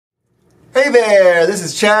there, this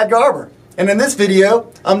is Chad Garber, and in this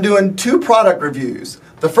video I'm doing two product reviews.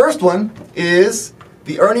 The first one is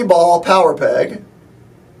the Ernie Ball Power Peg.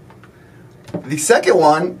 The second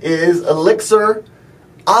one is Elixir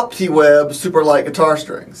Optiweb Super Light Guitar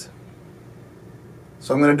Strings.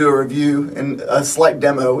 So I'm going to do a review and a slight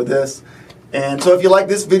demo with this. And so if you like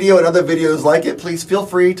this video and other videos like it, please feel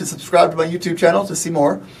free to subscribe to my YouTube channel to see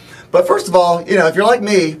more. But first of all, if you're like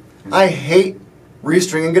me, I hate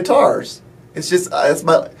restringing guitars. It's just it's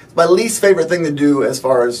my least favorite thing to do as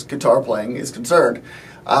far as guitar playing is concerned.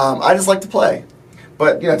 I just like to play.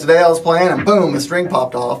 But today I was playing and boom, a string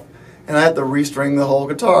popped off and I had to restring the whole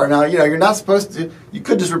guitar. Now, you're not supposed to, you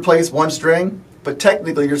could just replace one string, but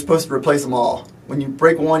technically you're supposed to replace them all. When you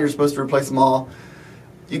break one, you're supposed to replace them all.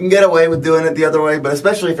 You can get away with doing it the other way, but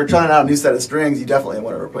especially if you're trying out a new set of strings, you definitely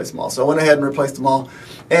want to replace them all. So I went ahead and replaced them all.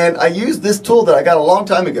 And I used this tool that I got a long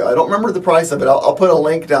time ago. I don't remember the price of it. I'll put a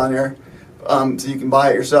link down there so you can buy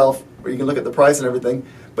it yourself, or you can look at the price and everything.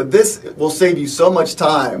 But this will save you so much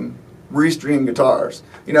time restringing guitars.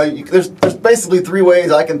 There's basically three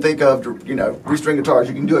ways I can think of to restring guitars.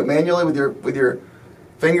 You can do it manually with your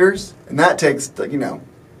fingers, and that takes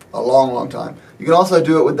a long time. You can also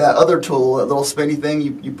do it with that other tool, that little spinny thing.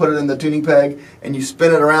 You put it in the tuning peg and you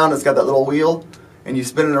spin it around. It's got that little wheel and you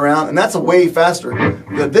spin it around, and that's a way faster.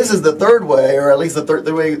 But this is the third way, or at least the third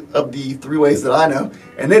way of the three ways that I know,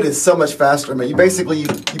 and it is so much faster. I mean, you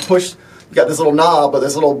push, you got this little knob or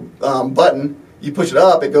this little button. You push it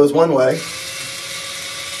up, it goes one way. You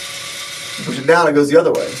push it down, it goes the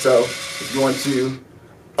other way. So if you want to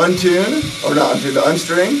untune, or not untune, to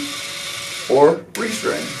unstring or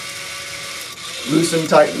restring, loosen,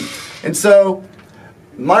 tighten. And so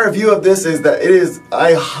my review of this is that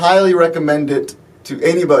I highly recommend it to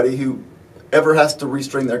anybody who ever has to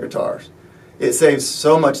restring their guitars. It saves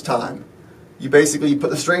so much time. You basically put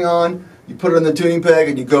the string on, you put it in the tuning peg,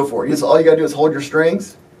 and you go for it. All you gotta do is hold your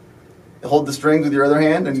strings, hold the strings with your other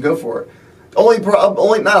hand, and go for it. Only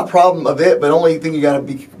not a problem of it, but only thing you gotta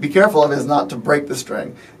be careful of is not to break the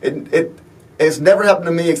string. It's never happened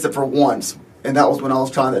to me except for once, and that was when I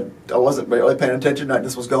wasn't really paying attention. I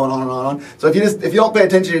just was going on and on. So if you don't pay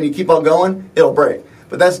attention and you keep on going, it'll break.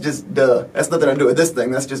 But that's just that's nothing to do with this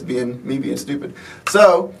thing. That's just me being stupid.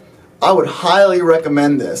 So I would highly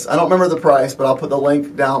recommend this. I don't remember the price, but I'll put the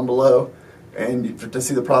link down below, and to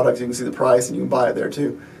see the product, you can see the price, and you can buy it there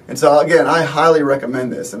too. And so again, I highly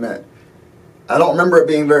recommend this. I don't remember it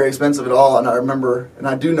being very expensive at all, and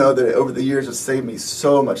I do know that over the years it's saved me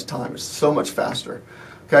so much time. It's so much faster.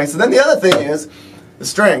 Okay, so then the other thing is the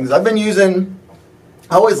strings. I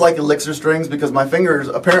always like Elixir strings because my fingers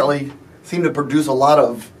apparently seem to produce a lot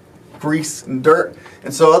of grease and dirt,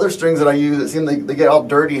 and so other strings that I use, they get all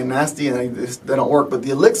dirty and nasty and they don't work. But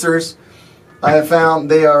the Elixirs, I have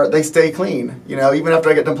found they stay clean. Even after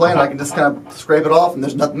I get done playing, I can just kind of scrape it off and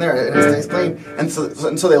there's nothing there. It stays clean, and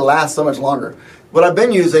so they last so much longer. What I've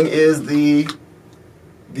been using is the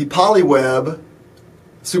Polyweb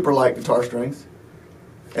Super Light Guitar Strings.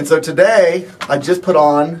 And so today, I just put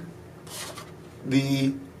on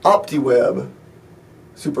the Optiweb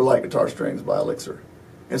Super Light Guitar Strings by Elixir.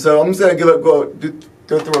 And so I'm just going to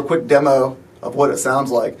go through a quick demo of what it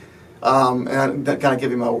sounds like, and kind of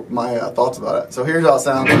give you my thoughts about it. So here's how it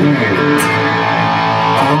sounds.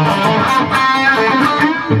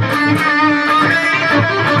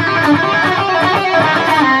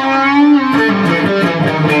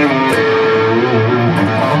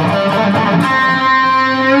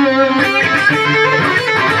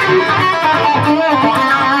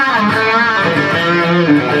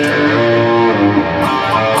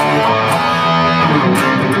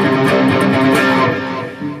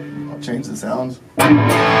 Change the sounds.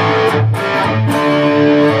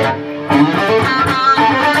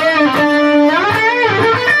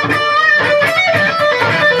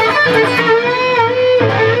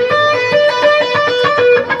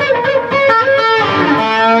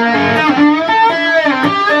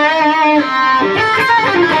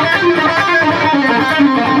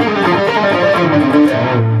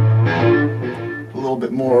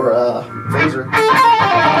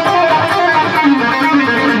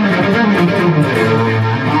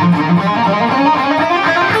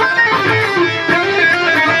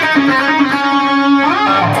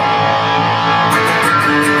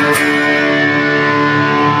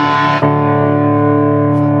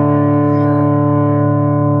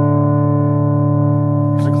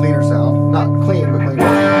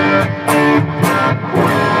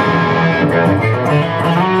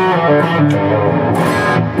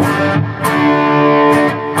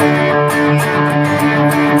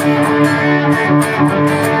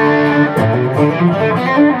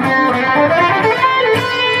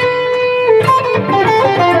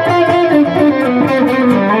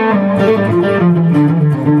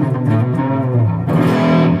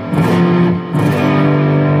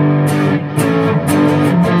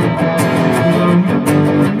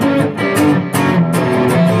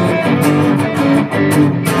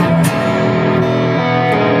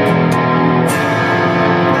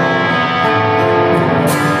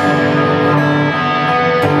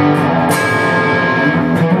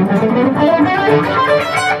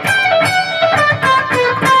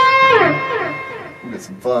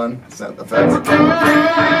 effects.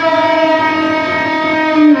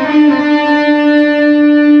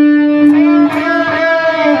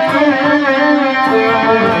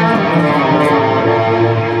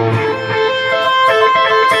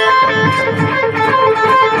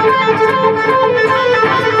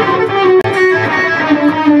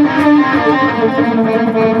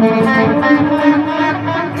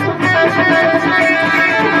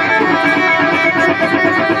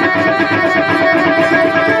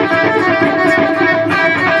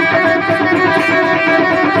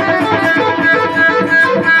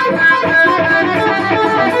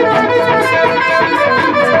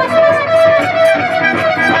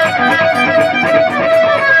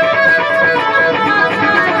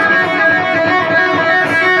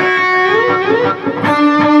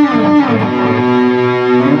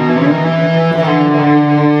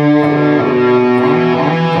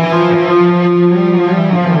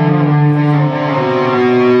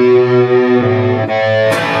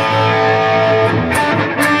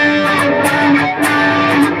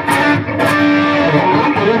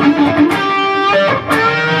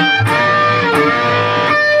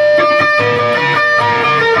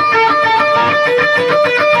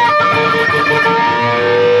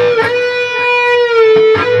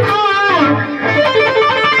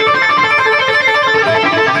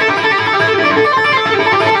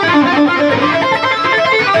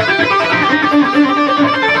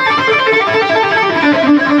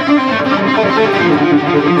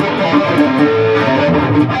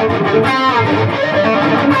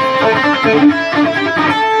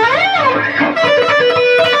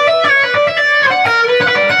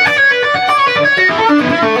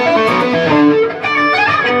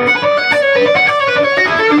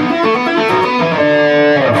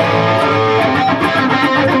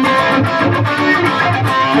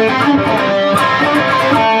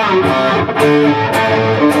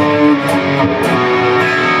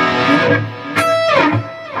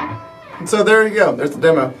 So there you go. There's the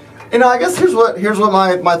demo. You know, I guess here's what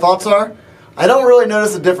my thoughts are. I don't really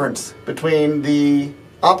notice a difference between the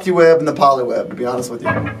Optiweb and the Polyweb, to be honest with you.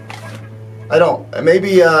 I don't.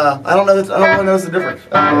 Maybe I don't know. I don't really notice the difference.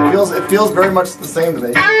 It feels very much the same to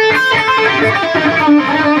me. Yeah,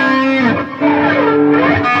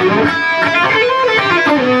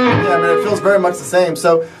 I mean, it feels very much the same.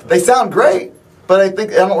 So they sound great, but I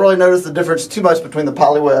don't really notice the difference too much between the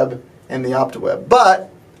Polyweb and the Optiweb. But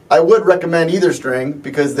I would recommend either string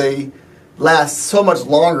because they last so much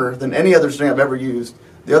longer than any other string I've ever used.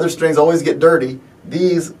 The other strings always get dirty.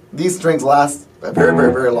 These strings last a very,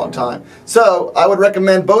 very, very long time. So I would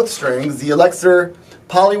recommend both strings, the Elixir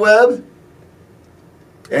Polyweb,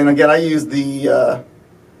 and again I use the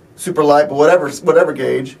super light, but whatever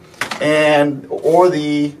gauge, or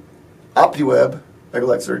the Optiweb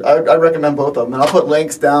Elixir. I recommend both of them, and I'll put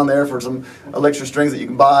links down there for some Elixir strings that you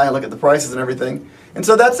can buy and look at the prices and everything. And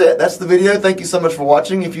so that's it. That's the video. Thank you so much for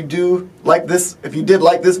watching. If you did like this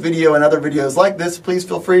video and other videos like this, please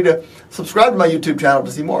feel free to subscribe to my YouTube channel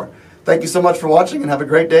to see more. Thank you so much for watching, and have a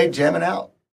great day jamming out.